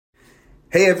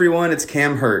Hey everyone, it's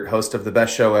Cam Hurt, host of the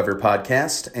Best Show Ever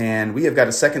podcast, and we have got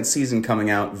a second season coming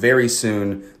out very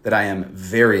soon that I am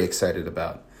very excited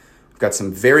about. We've got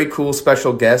some very cool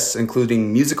special guests,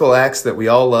 including musical acts that we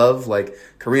all love, like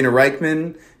Karina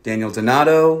Reichman, Daniel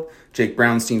Donato, Jake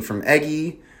Brownstein from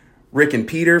Eggy, Rick and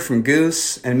Peter from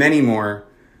Goose, and many more.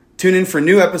 Tune in for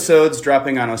new episodes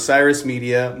dropping on Osiris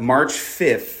Media March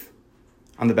 5th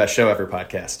on the Best Show Ever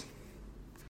podcast.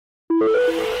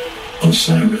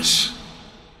 Osiris.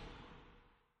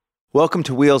 Welcome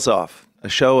to Wheels Off, a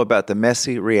show about the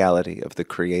messy reality of the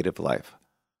creative life.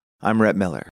 I'm Rhett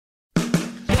Miller.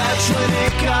 That's when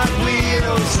it got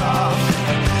wheels off.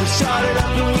 We started up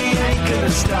and we ain't gonna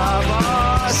stop.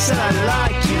 Oh, I said I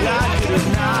like you, like it or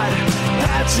not.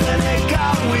 That's when it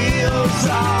got wheels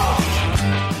off.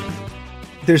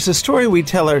 There's a story we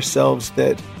tell ourselves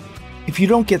that if you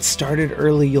don't get started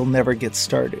early, you'll never get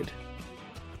started.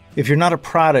 If you're not a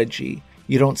prodigy,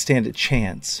 you don't stand a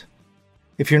chance.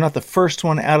 If you're not the first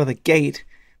one out of the gate,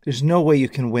 there's no way you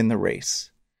can win the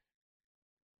race.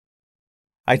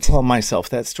 I tell myself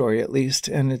that story at least,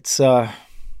 and it's a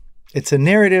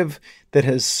narrative that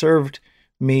has served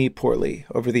me poorly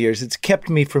over the years. It's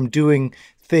kept me from doing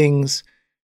things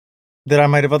that I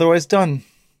might have otherwise done.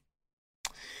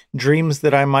 Dreams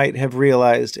that I might have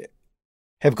realized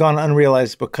have gone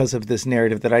unrealized because of this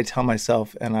narrative that I tell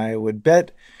myself, and I would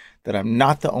bet that I'm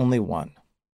not the only one.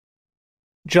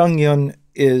 Jung Yun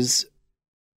is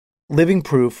living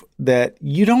proof that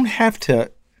you don't have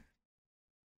to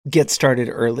get started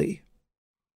early.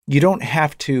 You don't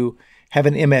have to have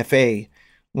an MFA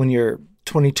when you're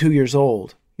 22 years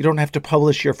old. You don't have to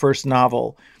publish your first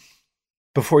novel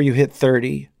before you hit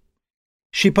 30.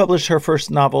 She published her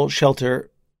first novel, Shelter,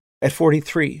 at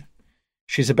 43.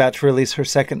 She's about to release her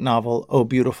second novel, Oh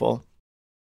Beautiful.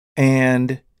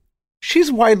 And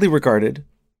she's widely regarded,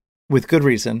 with good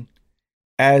reason,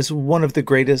 as one of the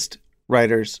greatest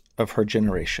writers of her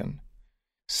generation.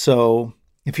 So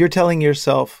if you're telling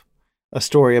yourself a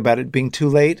story about it being too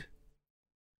late,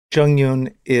 Jung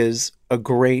Yun is a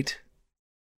great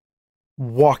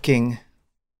walking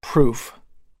proof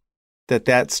that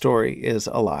that story is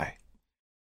a lie.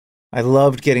 I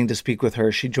loved getting to speak with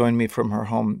her. She joined me from her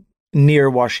home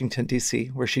near Washington, D.C.,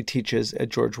 where she teaches at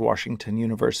George Washington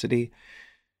University.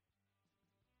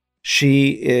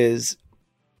 She is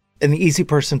an easy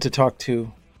person to talk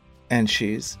to, and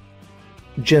she's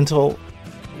gentle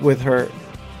with her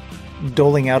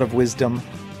doling out of wisdom,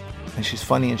 and she's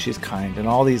funny and she's kind, and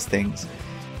all these things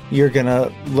you're going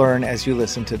to learn as you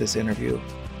listen to this interview.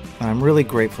 And I'm really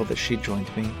grateful that she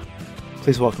joined me.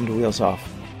 Please welcome to Wheels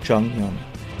Off, Jung Yun.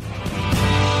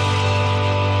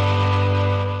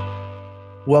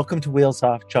 Welcome to Wheels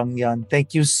Off, Jung Yun.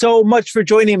 Thank you so much for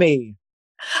joining me.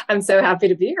 I'm so happy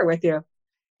to be here with you.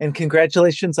 And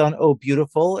congratulations on Oh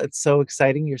Beautiful. It's so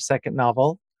exciting, your second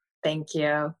novel. Thank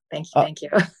you. Thank you.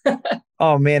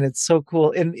 Oh, man, it's so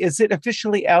cool. And is it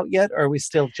officially out yet, or are we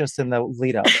still just in the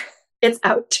lead up? It's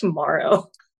out tomorrow.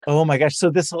 Oh, my gosh. So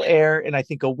this will air in, I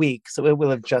think, a week. So it will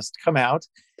have just come out.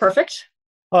 Perfect.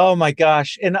 Oh, my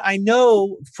gosh. And I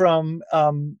know from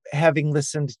having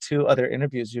listened to other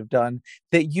interviews you've done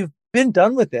that you've been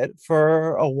done with it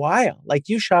for a while. Like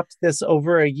you shopped this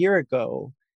over a year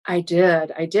ago. I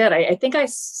did. I think I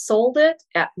sold it.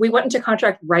 We went into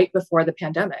contract right before the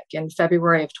pandemic in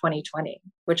February of 2020,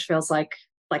 which feels like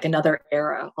another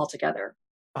era altogether.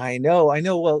 I know.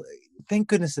 Well, thank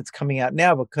goodness it's coming out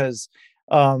now because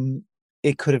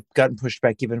it could have gotten pushed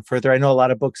back even further. I know a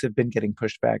lot of books have been getting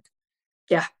pushed back.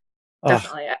 Yeah,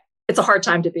 definitely. It's a hard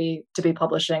time to be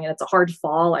publishing, and it's a hard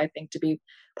fall, I think, to be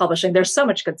publishing. There's so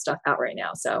much good stuff out right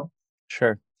now. So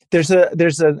sure. There's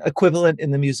an equivalent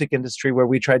in the music industry where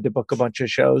we tried to book a bunch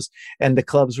of shows and the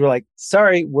clubs were like,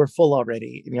 sorry, we're full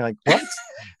already. And you're like, what?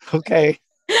 Okay.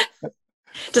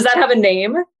 Does that have a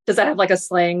name? Does that have like a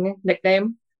slang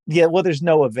nickname? Yeah. Well, there's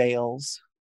no avails.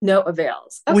 No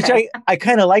avails. Okay. Which I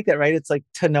kind of like that, right? It's like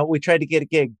we tried to get a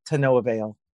gig to no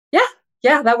avail.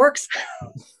 Yeah, that works.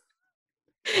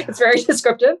 It's very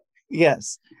descriptive.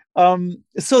 Yes.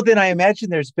 So then I imagine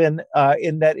there's been,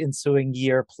 in that ensuing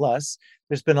year plus,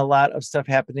 there's been a lot of stuff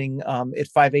happening at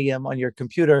 5 a.m. on your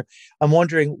computer. I'm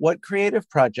wondering, what creative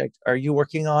project are you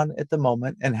working on at the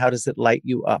moment, and how does it light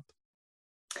you up?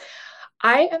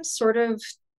 I am sort of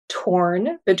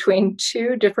torn between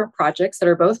two different projects that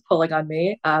are both pulling on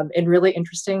me in really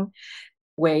interesting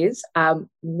ways.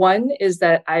 One is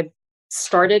that I've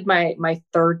started my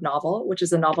third novel, which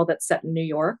is a novel that's set in New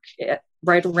York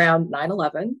right around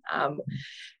 9/11.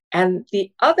 And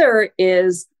the other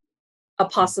is a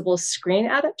possible screen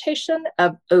adaptation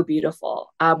of Oh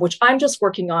Beautiful, which I'm just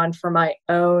working on for my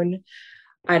own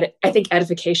I think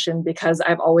edification, because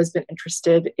I've always been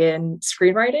interested in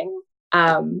screenwriting.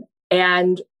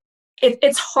 And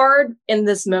it's hard in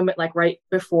this moment, like right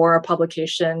before a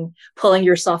publication, pulling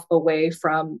yourself away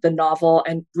from the novel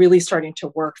and really starting to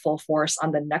work full force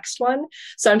on the next one.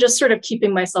 So I'm just sort of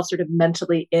keeping myself sort of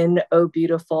mentally in Oh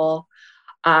Beautiful,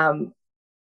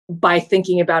 by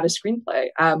thinking about a screenplay,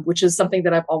 which is something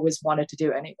that I've always wanted to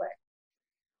do anyway.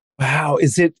 Wow.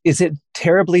 Is it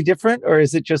terribly different, or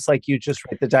is it just like you just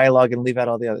write the dialogue and leave out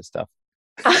all the other stuff?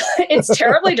 It's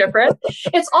terribly different.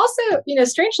 It's also,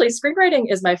 strangely,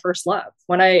 screenwriting is my first love.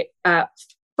 When I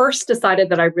first decided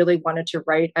that I really wanted to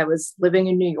write, I was living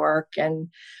in New York and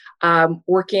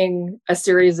working a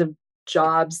series of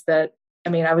jobs that,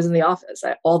 I was in the office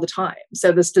all the time.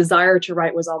 So this desire to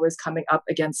write was always coming up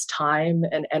against time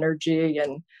and energy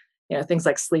and, things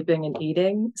like sleeping and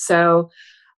eating. So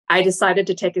I decided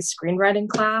to take a screenwriting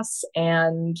class,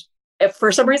 and if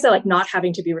for some reason, like not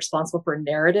having to be responsible for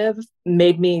narrative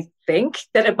made me think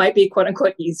that it might be quote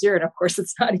unquote easier. And of course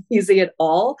it's not easy at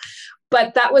all,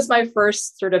 but that was my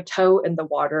first sort of toe in the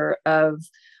water of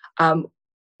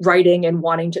writing and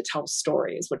wanting to tell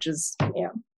stories, which is,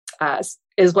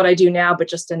 is what I do now, but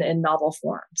just in novel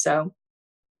form. So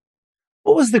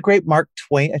what was the great Mark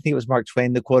Twain? I think it was Mark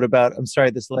Twain, the quote about, "I'm sorry,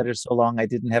 this letter's so long, I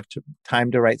didn't have time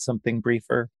to write something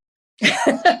briefer."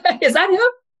 Is that him?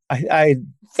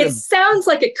 It sounds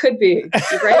like it could be,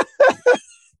 right?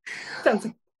 Sounds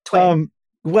like Twain.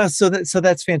 Well, so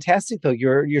that's fantastic though.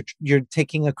 You're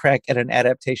taking a crack at an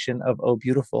adaptation of Oh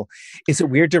Beautiful. Is it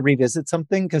weird to revisit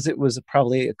something, because it was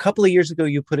probably a couple of years ago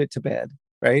you put it to bed,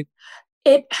 right?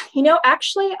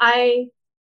 Actually,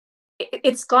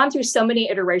 it's gone through so many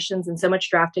iterations and so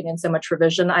much drafting and so much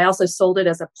revision. I also sold it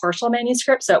as a partial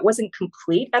manuscript, so it wasn't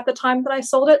complete at the time that I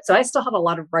sold it. So I still have a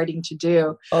lot of writing to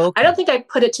do. Okay. I don't think I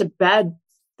put it to bed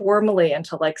formally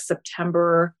until like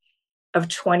September of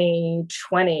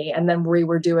 2020. And then we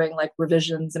were doing like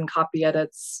revisions and copy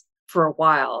edits for a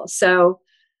while. So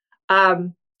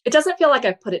it doesn't feel like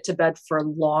I've put it to bed for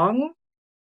long,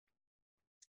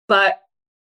 but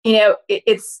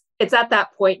it's at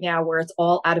that point now where it's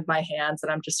all out of my hands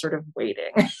and I'm just sort of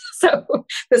waiting. So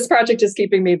this project is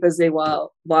keeping me busy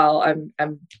while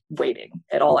I'm waiting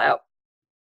it all out.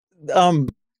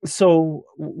 So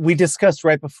we discussed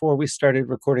right before we started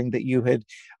recording that you had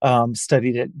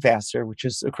studied at Vassar, which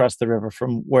is across the river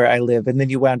from where I live, and then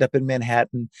you wound up in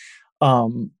Manhattan.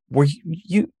 Were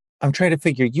you? I'm trying to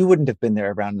figure. You wouldn't have been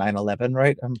there around 9/11,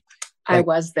 right? I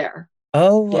was there.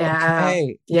 Oh, yeah.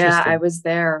 Okay. Yeah, I was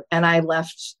there, and I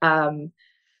left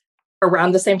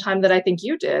around the same time that I think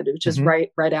you did, which is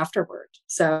right afterward.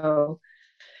 So,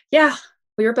 yeah,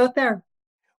 we were both there.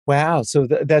 Wow. So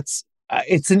that's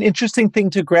it's an interesting thing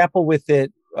to grapple with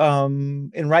it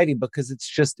in writing, because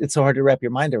it's so hard to wrap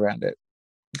your mind around it.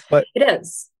 But it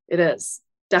is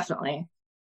definitely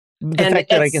the fact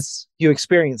that I guess you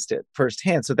experienced it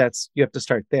firsthand, so you have to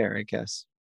start there, I guess.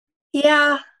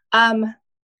 Yeah.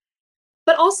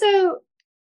 But also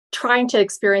trying to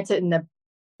experience it in a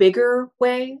bigger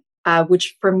way,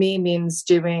 which for me means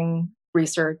doing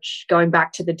research, going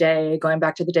back to the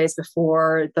days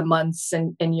before, the months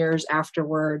and years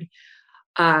afterward,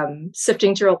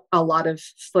 sifting through a lot of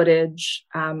footage,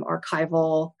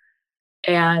 archival,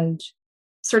 and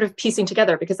sort of piecing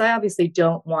together, because I obviously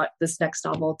don't want this next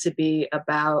novel to be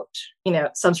about,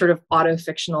 some sort of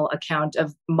auto-fictional account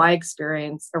of my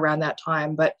experience around that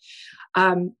time, but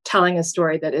telling a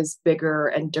story that is bigger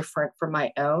and different from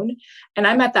my own. And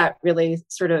I'm at that really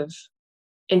sort of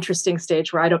interesting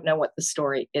stage where I don't know what the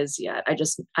story is yet.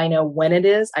 I know when it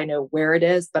is, I know where it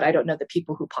is, but I don't know the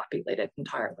people who populate it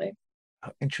entirely.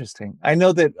 Oh, interesting. I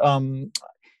know that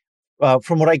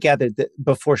from what I gathered, that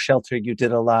before Shelter, you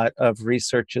did a lot of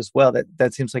research as well.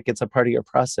 That seems like it's a part of your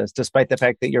process, despite the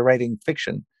fact that you're writing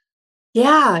fiction.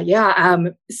 Yeah.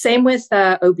 Same with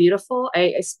Oh Beautiful.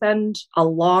 I spend a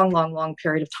long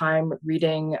period of time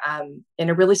reading in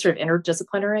a really sort of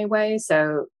interdisciplinary way.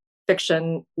 So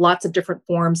fiction, lots of different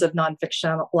forms of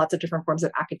nonfiction, lots of different forms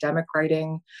of academic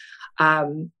writing.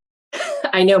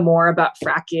 I know more about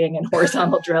fracking and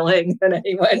horizontal drilling than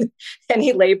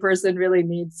any layperson really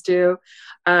needs to.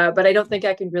 But I don't think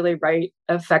I can really write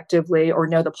effectively or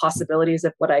know the possibilities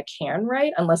of what I can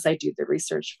write unless I do the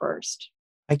research first.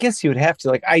 I guess you would have to.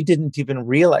 Like, I didn't even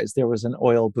realize there was an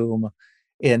oil boom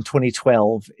in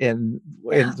 2012 in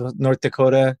North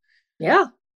Dakota. Yeah,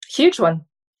 huge one.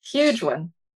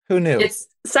 Who knew? It's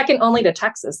second only to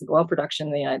Texas in oil production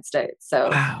in the United States. So,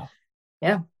 wow.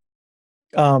 Yeah.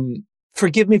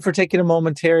 Forgive me for taking a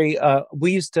momentary.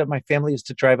 My family used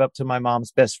to drive up to my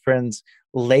mom's best friend's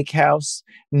lake house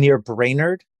near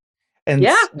Brainerd. and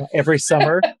Yeah. every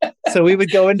summer. So we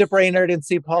would go into Brainerd and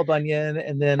see Paul Bunyan,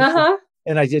 and then Uh-huh.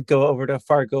 and I did go over to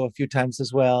Fargo a few times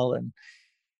as well. And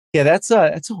yeah, that's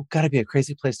got to be a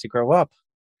crazy place to grow up.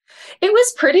 It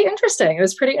was pretty interesting. It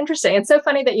was pretty interesting. It's so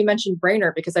funny that you mentioned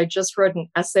Brainerd because I just wrote an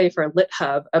essay for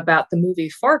LitHub about the movie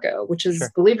Fargo, which is,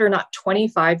 Sure. believe it or not,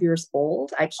 25 years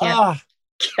old. I can't Ah,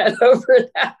 get over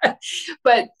that.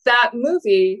 But that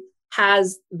movie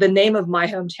has the name of my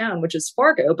hometown, which is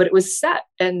Fargo, but it was set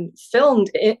and filmed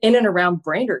in and around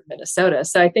Brainerd, Minnesota.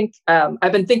 So I think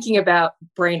I've been thinking about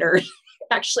Brainerd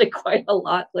actually quite a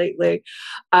lot lately.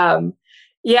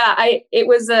 Yeah,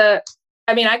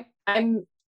 I'm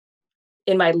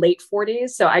in my late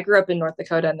 40s. So I grew up in North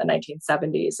Dakota in the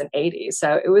 1970s and 80s.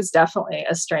 So it was definitely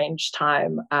a strange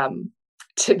time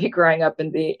to be growing up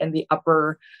in the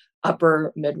upper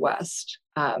Midwest.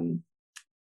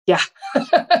 Yeah,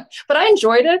 but I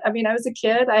enjoyed it. I mean, I was a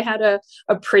kid. I had a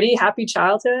pretty happy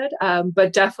childhood,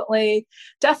 but definitely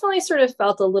sort of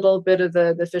felt a little bit of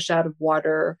the fish out of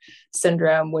water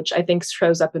syndrome, which I think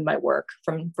shows up in my work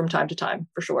from time to time,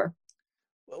 for sure.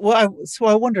 well,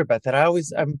 I wonder about that.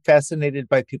 I'm fascinated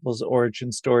by people's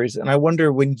origin stories, and I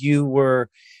wonder when you were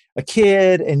a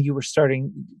kid and you were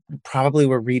probably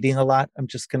were reading a lot. I'm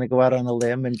just going to go out on a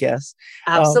limb and guess.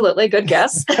 Absolutely, good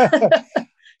guess.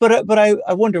 But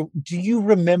I wonder, do you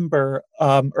remember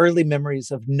early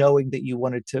memories of knowing that you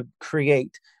wanted to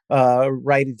create,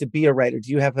 writing, to be a writer? Did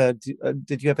you have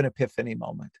an epiphany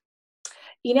moment?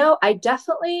 I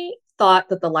definitely thought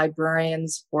that the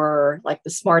librarians were like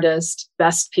the smartest,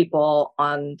 best people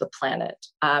on the planet.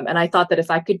 And I thought that if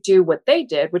I could do what they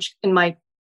did, which in my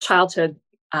childhood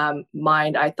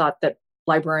mind, I thought that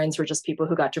librarians were just people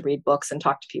who got to read books and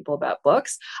talk to people about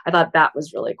books. I thought that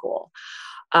was really cool.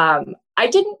 I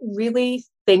didn't really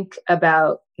think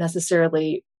about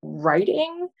necessarily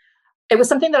writing. It was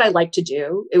something that I liked to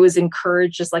do. It was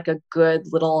encouraged as like a good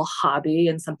little hobby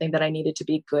and something that I needed to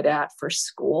be good at for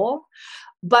school.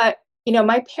 But,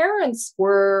 my parents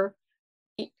were,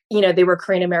 they were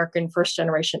Korean American first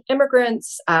generation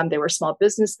immigrants. They were small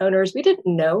business owners. We didn't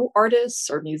know artists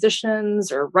or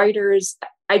musicians or writers.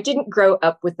 I didn't grow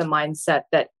up with the mindset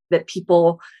that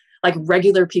people, like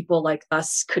regular people like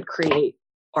us, could create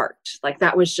art. Like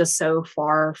that was just so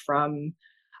far from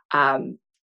the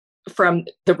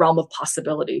realm of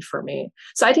possibility for me.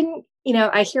 So I didn't,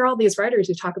 I hear all these writers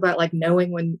who talk about like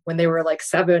knowing when they were like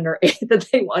 7 or 8 that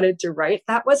they wanted to write.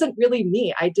 That wasn't really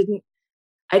me. I didn't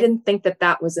think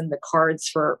that was in the cards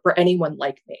for anyone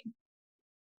like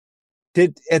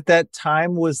me. At that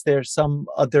time, was there some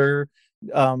other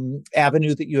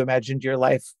avenue that you imagined your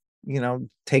life,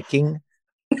 taking?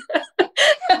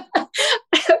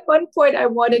 At one point, I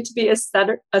wanted to be a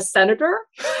senator,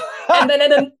 and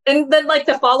then like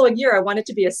the following year, I wanted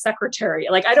to be a secretary.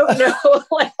 Like I don't know,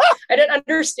 like I didn't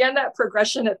understand that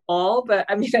progression at all. But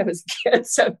I mean, I was a kid,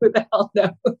 so who the hell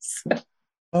knows?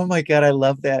 Oh my God, I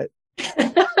love that.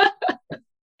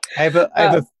 I have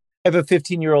a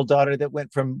 15-year-old daughter that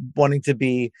went from wanting to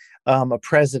be a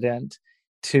president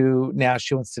to now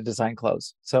she wants to design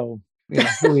clothes. So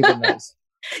who even knows?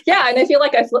 Yeah, and I feel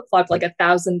like I flip-flopped like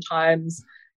 1,000 times,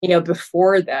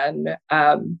 before then.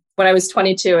 When I was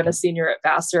 22 and a senior at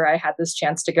Vassar, I had this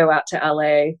chance to go out to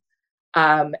LA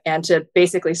and to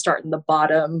basically start in the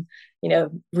bottom,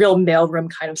 real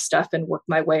mailroom kind of stuff and work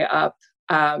my way up.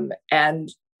 And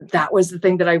that was the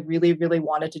thing that I really, really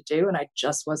wanted to do. And I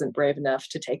just wasn't brave enough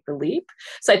to take the leap.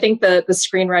 So I think the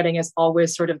screenwriting is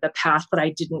always sort of the path that I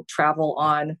didn't travel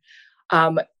on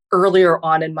earlier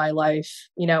on in my life,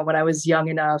 when I was young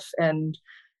enough and,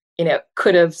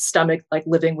 could have stomached like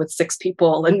living with 6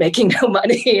 people and making no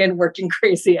money and working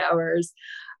crazy hours.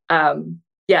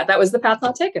 Yeah, that was the path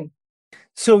not taken.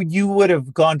 So you would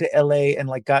have gone to LA and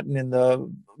like gotten in the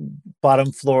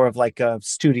bottom floor of like a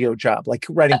studio job, like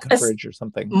writing coverage or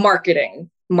something. Marketing.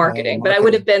 But I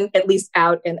would have been at least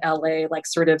out in LA, like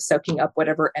sort of soaking up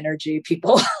whatever energy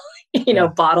people,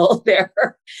 bottle there,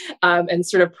 and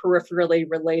sort of peripherally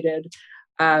related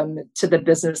to the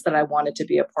business that I wanted to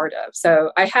be a part of.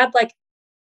 So I had like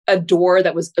a door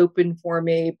that was open for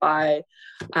me by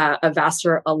a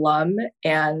Vassar alum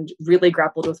and really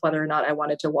grappled with whether or not I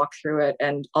wanted to walk through it,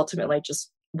 and ultimately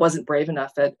just wasn't brave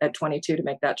enough at 22 to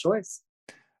make that choice.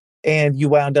 And you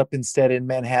wound up instead in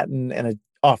Manhattan in an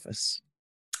office.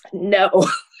 No,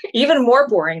 even more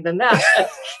boring than that.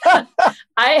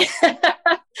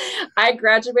 I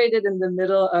graduated in the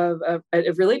middle of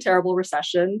a really terrible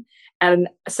recession. And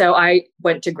so I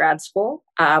went to grad school.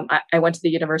 I went to the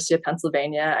University of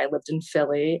Pennsylvania. I lived in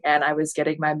Philly, and I was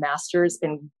getting my master's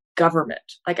in government.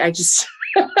 Like I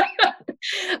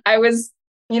was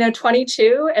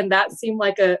 22, and that seemed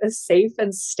like a safe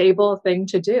and stable thing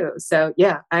to do. So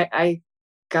yeah, I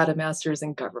got a master's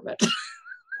in government.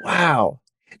 Wow.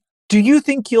 Do you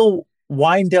think you'll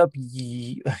wind up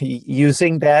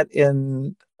using that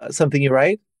in something you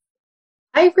write?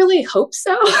 I really hope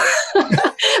so.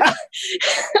 I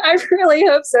really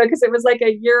hope so, because it was like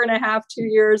a year and a half, 2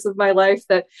 years of my life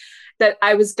that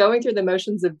I was going through the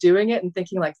motions of doing it and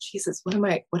thinking like, Jesus, what am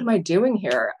I doing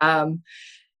here?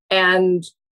 And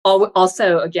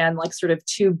also, again, like sort of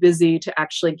too busy to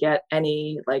actually get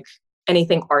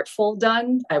anything artful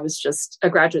done. I was just a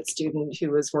graduate student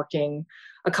who was working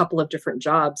a couple of different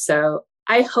jobs. So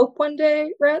I hope one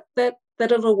day, Rhett, that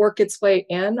it'll work its way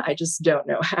in. I just don't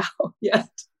know how yet.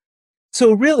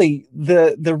 So really,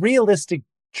 the realistic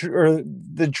or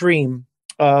the dream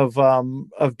of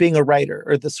being a writer,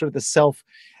 or the sort of the self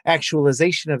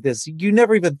actualization of this, you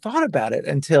never even thought about it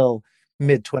until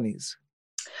mid-20s.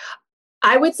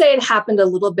 I would say it happened a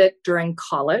little bit during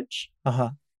college.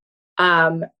 Uh-huh.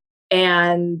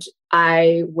 And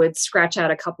I would scratch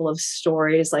out a couple of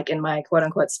stories like in my quote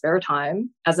unquote spare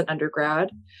time as an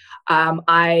undergrad.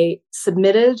 I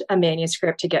submitted a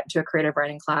manuscript to get into a creative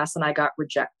writing class, and I got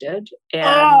rejected.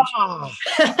 And,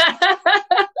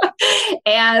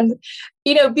 and,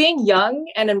 being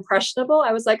young and impressionable,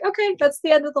 I was like, okay, that's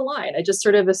the end of the line. I just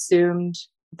sort of assumed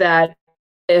that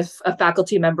if a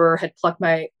faculty member had plucked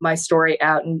my story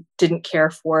out and didn't care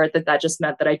for it, that just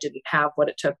meant that I didn't have what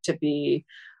it took to be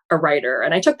a writer.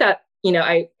 And I took that,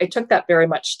 I took that very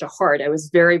much to heart. I was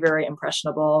very, very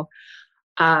impressionable.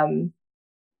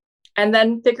 And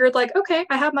then figured like, okay,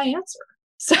 I have my answer.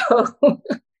 So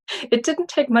it didn't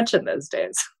take much in those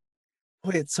days.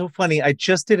 Boy, it's so funny. I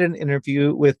just did an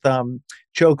interview with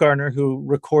Joe Garner, who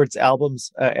records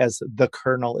albums as the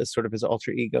Colonel, is sort of his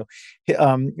alter ego.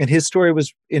 And his story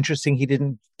was interesting. He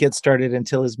didn't get started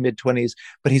until his mid-20s,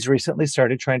 but he's recently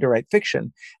started trying to write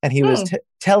fiction. And he was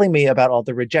telling me about all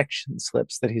the rejection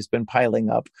slips that he's been piling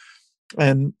up.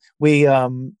 And I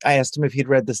asked him if he'd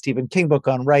read the Stephen King book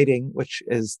on writing, which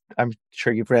is, I'm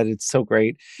sure you've read. It's so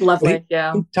great. Lovely.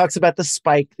 Yeah. He talks about the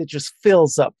spike that just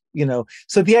fills up,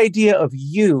 So the idea of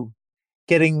you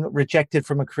getting rejected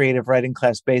from a creative writing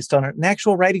class based on an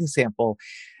actual writing sample,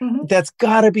 that's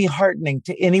got to be heartening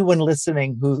to anyone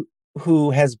listening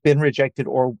who has been rejected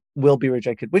or will be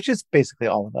rejected, which is basically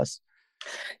all of us.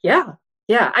 Yeah.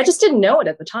 Yeah, I just didn't know it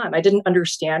at the time. I didn't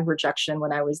understand rejection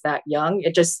when I was that young.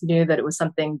 It just knew that it was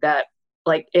something that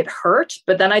like it hurt.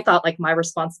 But then I thought like my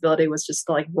responsibility was just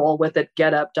to like roll with it,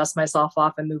 get up, dust myself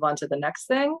off, and move on to the next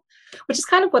thing, which is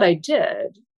kind of what I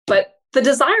did. But the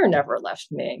desire never left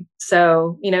me.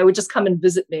 So, it would just come and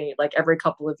visit me like every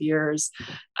couple of years,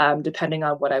 depending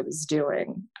on what I was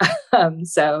doing.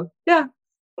 So, yeah.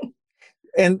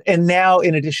 And now,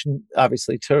 in addition,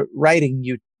 obviously, to writing,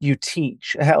 you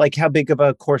teach. How big of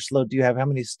a course load do you have? How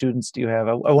many students do you have?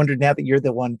 I wonder now that you're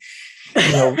the one,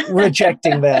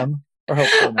 rejecting them, or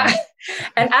hopefully not.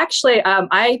 And actually,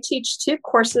 I teach 2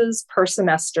 courses per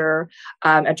semester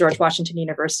at George Washington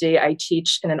University. I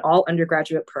teach in an all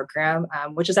undergraduate program,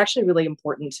 which is actually really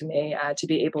important to me to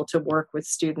be able to work with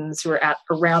students who are at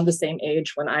around the same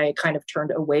age when I kind of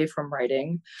turned away from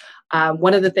writing.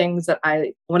 One of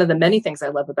the many things I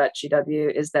love about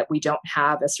GW is that we don't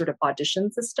have a sort of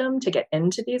audition system to get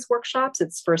into these workshops.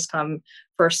 It's first come,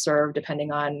 first serve,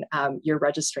 depending on your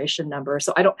registration number.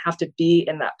 So I don't have to be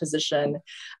in that position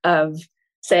of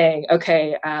saying,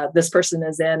 okay, this person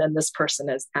is in and this person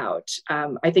is out.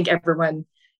 I think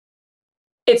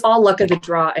it's all luck of the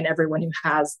draw, and everyone who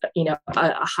has,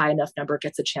 a high enough number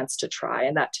gets a chance to try.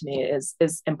 And that to me is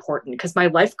important, because my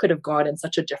life could have gone in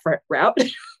such a different route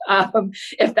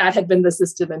if that had been the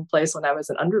system in place when I was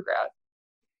an undergrad.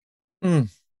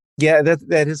 Yeah,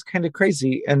 that is kind of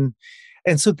crazy. And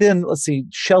so then let's see,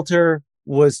 Shelter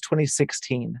was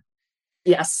 2016.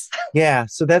 Yes. Yeah.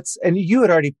 So and you had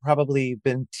already probably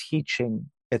been teaching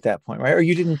at that point, right? Or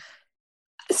you didn't?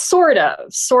 Sort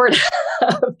of.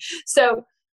 So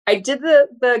I did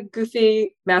the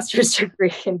goofy master's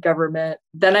degree in government.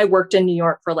 Then I worked in New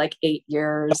York for like 8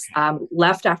 years,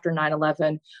 left after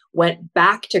 9/11, went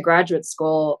back to graduate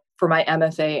school for my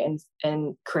MFA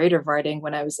in creative writing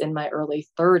when I was in my early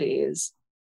 30s,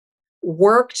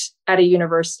 worked at a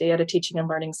university, at a teaching and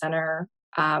learning center,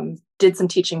 did some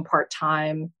teaching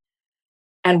part-time,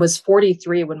 and was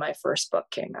 43 when my first book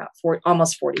came out,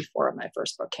 almost 44 when my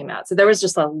first book came out. So there was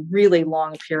just a really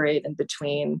long period in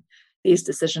between these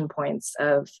decision points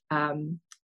of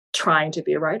trying to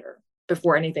be a writer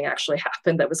before anything actually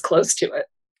happened that was close to it.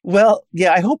 Well,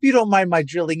 yeah, I hope you don't mind my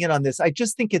drilling in on this. I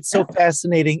just think it's so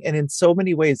fascinating and in so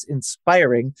many ways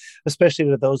inspiring, especially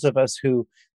to those of us who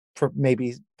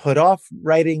maybe put off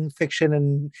writing fiction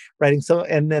and writing so,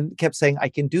 and then kept saying, I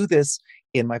can do this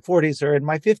in my 40s or in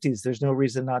my 50s. There's no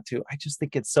reason not to. I just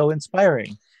think it's so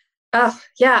inspiring.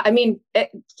 Yeah. I mean, I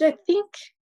think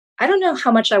I don't know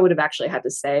how much I would have actually had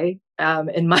to say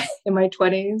in my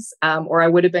 20s, or I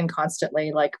would have been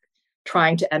constantly like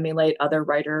trying to emulate other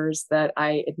writers that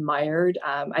I admired.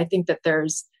 I think that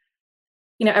there's,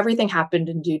 everything happened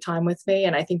in due time with me,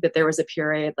 and I think that there was a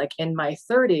period like in my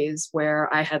 30s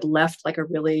where I had left like a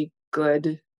really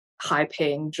good,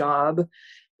 high-paying job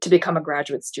to become a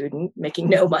graduate student, making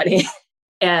no money,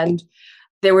 and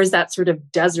there was that sort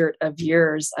of desert of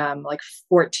years, like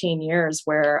 14 years,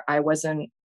 where I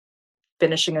wasn't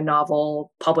finishing a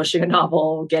novel, publishing a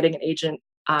novel, getting an agent.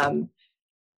 And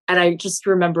I just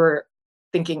remember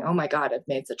thinking, oh my God, I've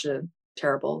made such a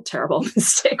terrible, terrible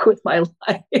mistake with my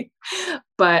life.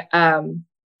 But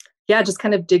yeah, just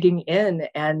kind of digging in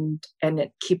and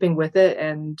keeping with it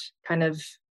and kind of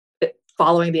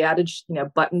following the adage,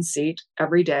 button seat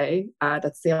every day.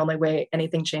 That's the only way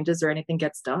anything changes or anything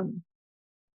gets done.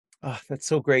 Oh, that's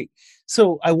so great.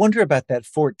 So I wonder about that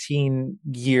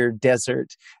 14-year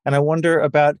desert. And I wonder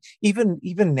about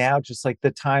even now, just like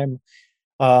the time,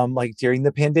 like during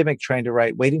the pandemic, trying to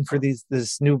write, waiting for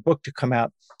this new book to come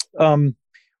out.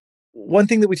 One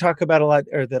thing that we talk about a lot,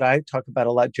 or that I talk about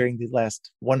a lot during the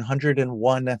last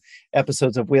 101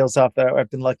 episodes of Wheels Off, that I've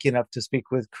been lucky enough to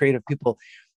speak with creative people.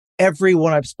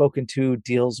 Everyone I've spoken to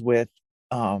deals with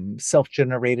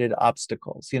self-generated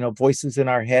obstacles, voices in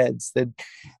our heads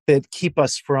that keep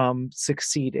us from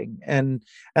succeeding. And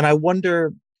I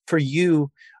wonder, for you,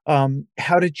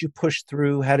 how did you push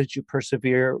through? How did you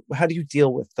persevere? How do you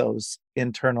deal with those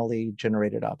internally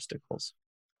generated obstacles?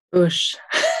 Oosh.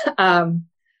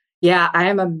 Yeah, I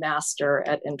am a master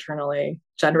at internally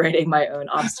generating my own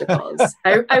obstacles.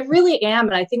 I really am.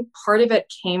 And I think part of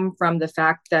it came from the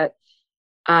fact that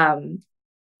post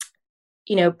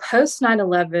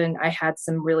 9/11, I had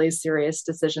some really serious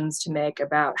decisions to make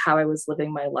about how I was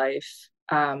living my life.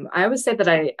 I always say that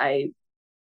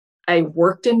I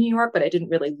worked in New York, but I didn't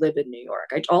really live in New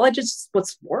York. All I just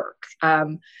was work.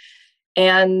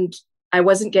 And I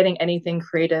wasn't getting anything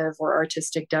creative or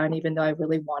artistic done, even though I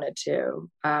really wanted to.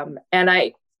 And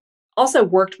I also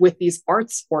worked with these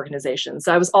arts organizations.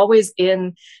 So I was always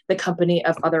in the company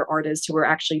of other artists who were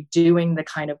actually doing the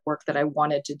kind of work that I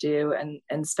wanted to do,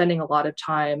 and spending a lot of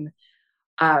time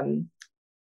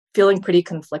feeling pretty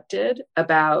conflicted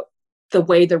about the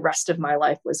way the rest of my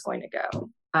life was going to go.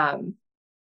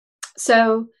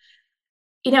 So,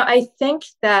 I think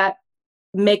that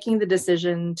making the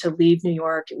decision to leave New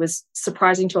York, it was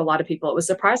surprising to a lot of people. It was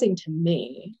surprising to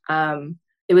me.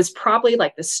 It was probably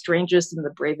like the strangest and the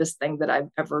bravest thing that I've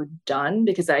ever done,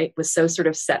 because I was so sort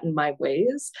of set in my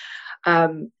ways.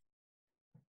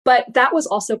 But that was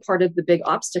also part of the big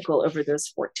obstacle over those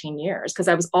 14 years, because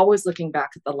I was always looking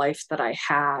back at the life that I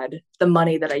had, the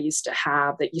money that I used to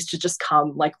have that used to just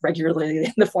come like regularly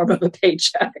in the form of a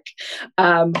paycheck.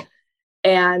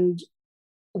 And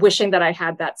wishing that I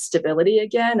had that stability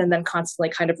again, and then constantly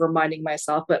kind of reminding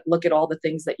myself, but look at all the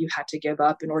things that you had to give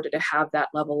up in order to have that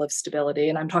level of stability.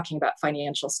 And I'm talking about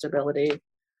financial stability.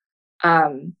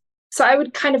 So I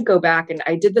would kind of go back, and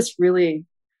I did this really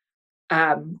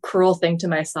cruel thing to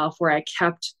myself where I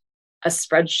kept a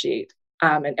spreadsheet.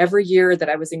 And every year that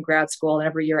I was in grad school, and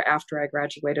every year after I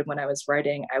graduated, when I was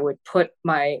writing, I would put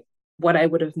what I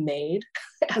would have made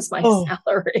as my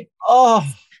salary. Oh,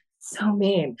 so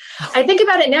mean. I think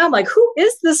about it now, I'm like, who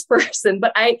is this person?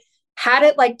 But I had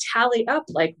it like tally up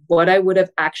like what I would have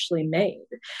actually made.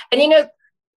 And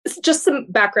just some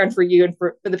background for you and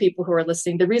for the people who are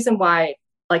listening. The reason why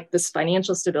like this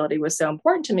financial stability was so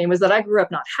important to me was that I grew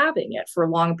up not having it for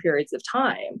long periods of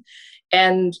time.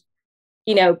 And,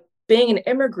 being an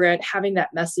immigrant, having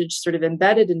that message sort of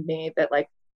embedded in me that like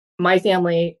my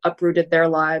family uprooted their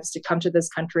lives to come to this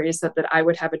country so that I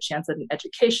would have a chance at an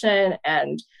education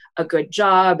and a good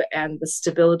job and the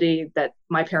stability that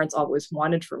my parents always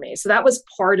wanted for me. So that was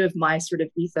part of my sort of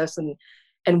ethos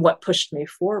and what pushed me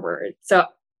forward. So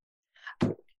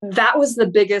that was the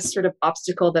biggest sort of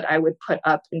obstacle that I would put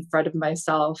up in front of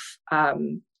myself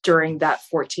during that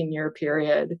 14-year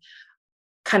period,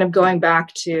 kind of going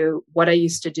back to what I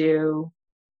used to do,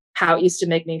 how it used to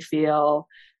make me feel,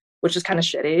 which is kind of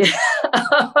shitty.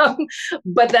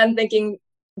 But then thinking,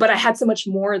 but I had so much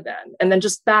more then. And then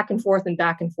just back and forth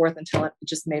until it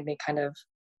just made me kind of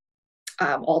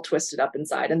all twisted up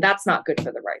inside. And that's not good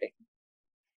for the writing.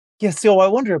 Yeah, so I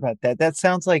wonder about that. That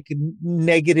sounds like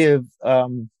negative,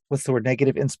 what's the word?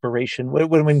 Negative inspiration.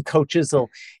 When coaches will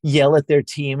yell at their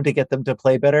team to get them to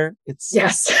play better.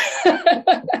 Yes.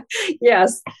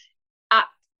 Yes.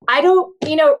 I don't,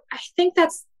 I think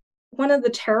that's one of the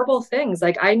terrible things.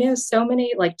 Like, I know so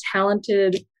many like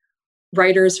talented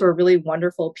writers who are really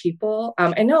wonderful people.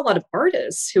 I know a lot of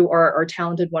artists who are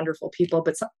talented, wonderful people,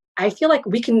 but I feel like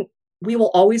we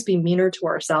will always be meaner to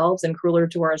ourselves and crueler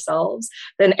to ourselves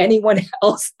than anyone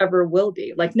else ever will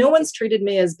be. Like, no one's treated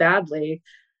me as badly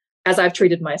as I've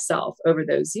treated myself over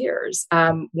those years.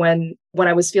 When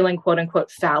I was feeling quote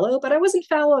unquote fallow, but I wasn't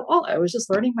fallow at all. I was just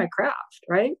learning my craft,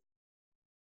 right?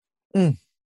 Mm.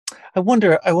 I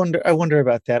wonder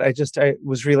about that. I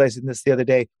was realizing this the other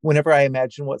day. Whenever I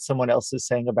imagine what someone else is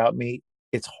saying about me,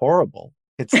 it's horrible.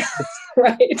 It's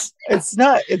right. It's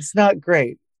not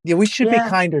great. Yeah, we should be Yeah.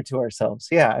 kinder to ourselves.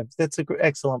 Yeah, that's an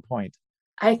excellent point.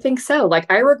 I think so.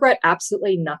 Like, I regret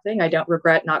absolutely nothing. I don't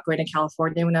regret not going to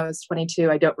California when I was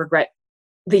 22. I don't regret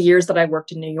the years that I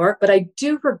worked in New York, but I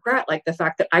do regret like the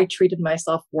fact that I treated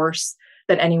myself worse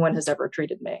than anyone has ever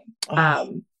treated me.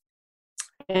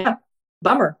 Yeah,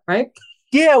 bummer, right?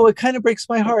 Yeah, well, it kind of breaks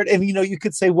my heart. And you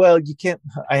could say, well, you can't.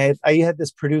 I had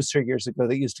this producer years ago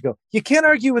that used to go, you can't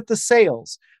argue with the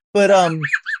sales, but I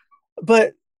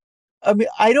mean,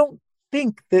 I don't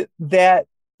think that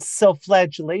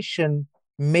self-flagellation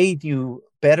made you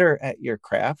better at your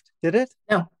craft, did it?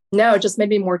 No, it just made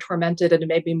me more tormented and it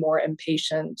made me more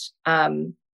impatient.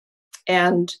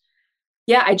 And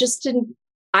yeah,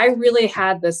 I really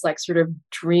had this like sort of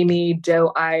dreamy,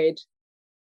 doe-eyed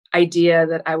idea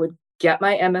that I would get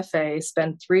my MFA,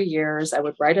 spend 3 years, I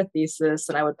would write a thesis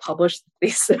and I would publish the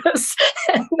thesis.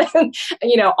 And then,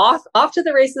 off to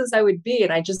the races I would be.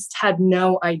 And I just had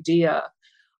no idea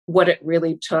what it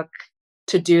really took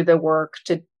to do the work,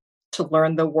 to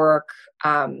learn the work,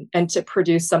 and to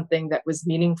produce something that was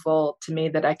meaningful to me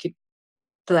that I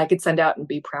could send out and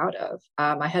be proud of.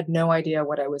 I had no idea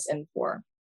what I was in for.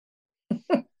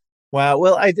 Wow.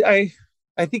 Well,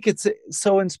 I think it's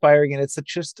so inspiring, and it's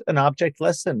just an object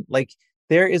lesson. Like,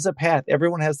 there is a path.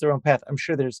 Everyone has their own path. I'm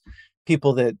sure there's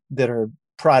people that are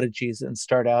prodigies and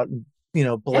start out and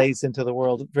blaze into the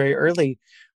world very early,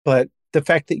 but the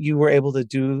fact that you were able to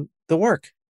do the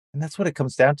work, and that's what it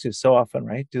comes down to so often,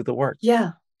 right? Do the work.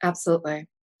 Yeah, absolutely.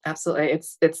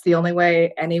 It's the only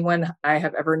way anyone I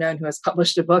have ever known who has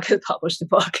published a book has published a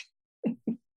book.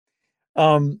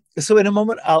 So in a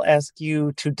moment, I'll ask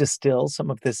you to distill some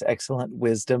of this excellent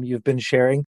wisdom you've been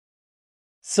sharing.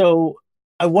 So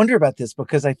I wonder about this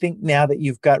because I think now that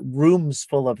you've got rooms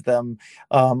full of them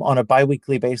on a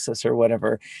biweekly basis or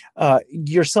whatever,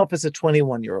 yourself as a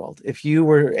 21-year-old, if you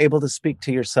were able to speak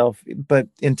to yourself, but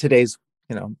in today's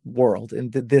world, in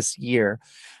this year,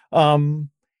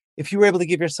 if you were able to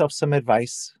give yourself some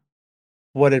advice,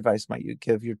 what advice might you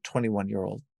give your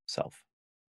 21-year-old self?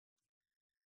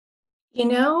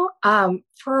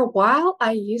 For a while,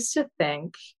 I used to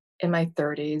think in my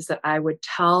 30s that I would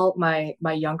tell my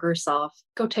younger self,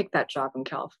 go take that job in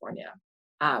California,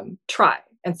 try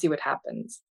and see what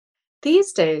happens.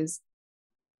 These days,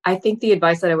 I think the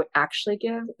advice that I would actually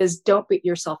give is don't beat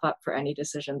yourself up for any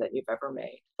decision that you've ever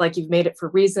made. Like, you've made it for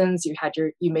reasons, you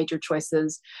made your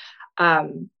choices.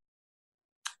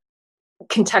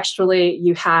 Contextually,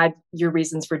 you had your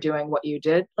reasons for doing what you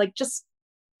did. Like, just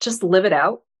live it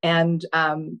out and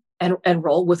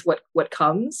roll with what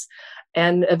comes.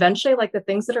 And eventually, like, the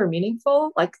things that are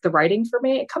meaningful, like the writing for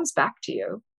me, it comes back to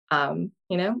you.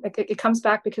 It comes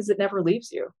back because it never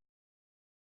leaves you.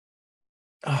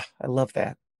 Oh, I love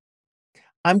that.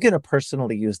 I'm going to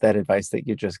personally use that advice that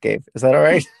you just gave. Is that all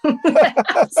right?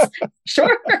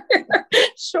 Sure.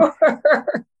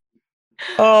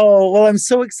 Oh, well, I'm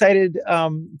so excited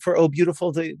for Oh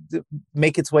Beautiful to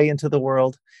make its way into the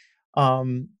world.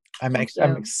 I'm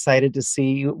excited to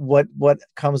see what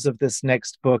comes of this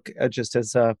next book, just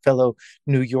as a fellow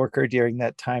New Yorker during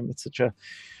that time. It's such a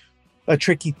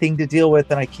tricky thing to deal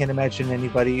with, and I can't imagine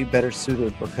anybody better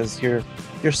suited because you're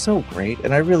so great,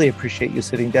 and I really appreciate you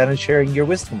sitting down and sharing your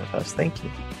wisdom with us. Thank you.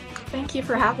 Thank you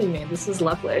for having me. This is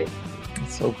lovely.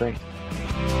 It's so great.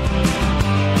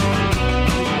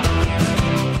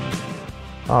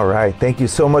 All right. Thank you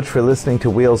so much for listening to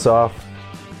Wheels Off.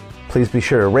 Please be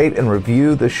sure to rate and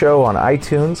review the show on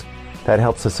iTunes. That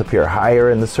helps us appear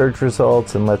higher in the search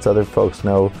results and lets other folks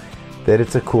know that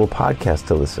it's a cool podcast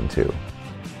to listen to.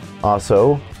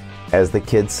 Also, as the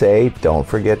kids say, don't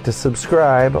forget to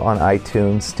subscribe on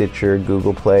iTunes, Stitcher,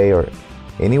 Google Play, or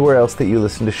anywhere else that you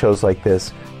listen to shows like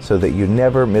this so that you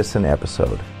never miss an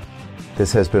episode.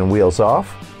 This has been Wheels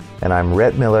Off, and I'm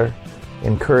Rhett Miller,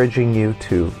 encouraging you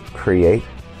to create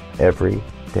every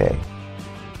day.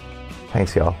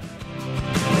 Thanks, y'all.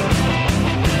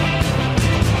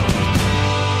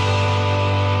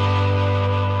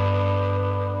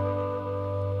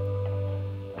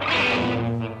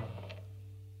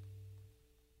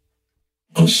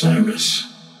 service.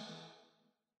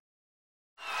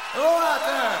 Hello out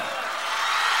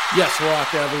there! Yes, hello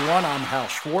out there, everyone. I'm Hal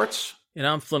Schwartz. And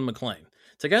I'm Flynn McLean.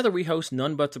 Together we host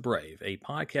None But the Brave, a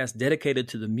podcast dedicated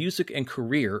to the music and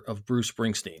career of Bruce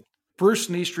Springsteen. Bruce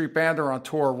and E Street Band are on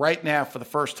tour right now for the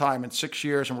first time in 6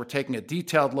 years, and we're taking a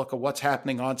detailed look at what's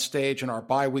happening on stage in our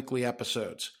bi-weekly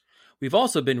episodes. We've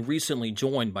also been recently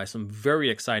joined by some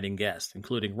very exciting guests,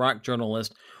 including rock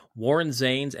journalist Warren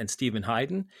Zanes and Stephen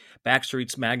Hyden,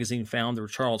 Backstreet's Magazine founder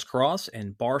Charles Cross,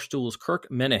 and Barstool's Kirk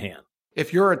Minahan.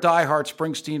 If you're a diehard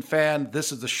Springsteen fan,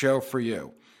 this is the show for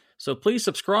you. So please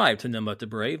subscribe to None But the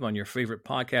Brave on your favorite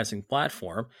podcasting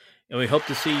platform, and we hope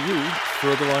to see you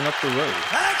further on up the road.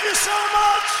 Thank you so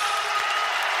much.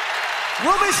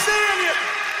 We'll be seeing you.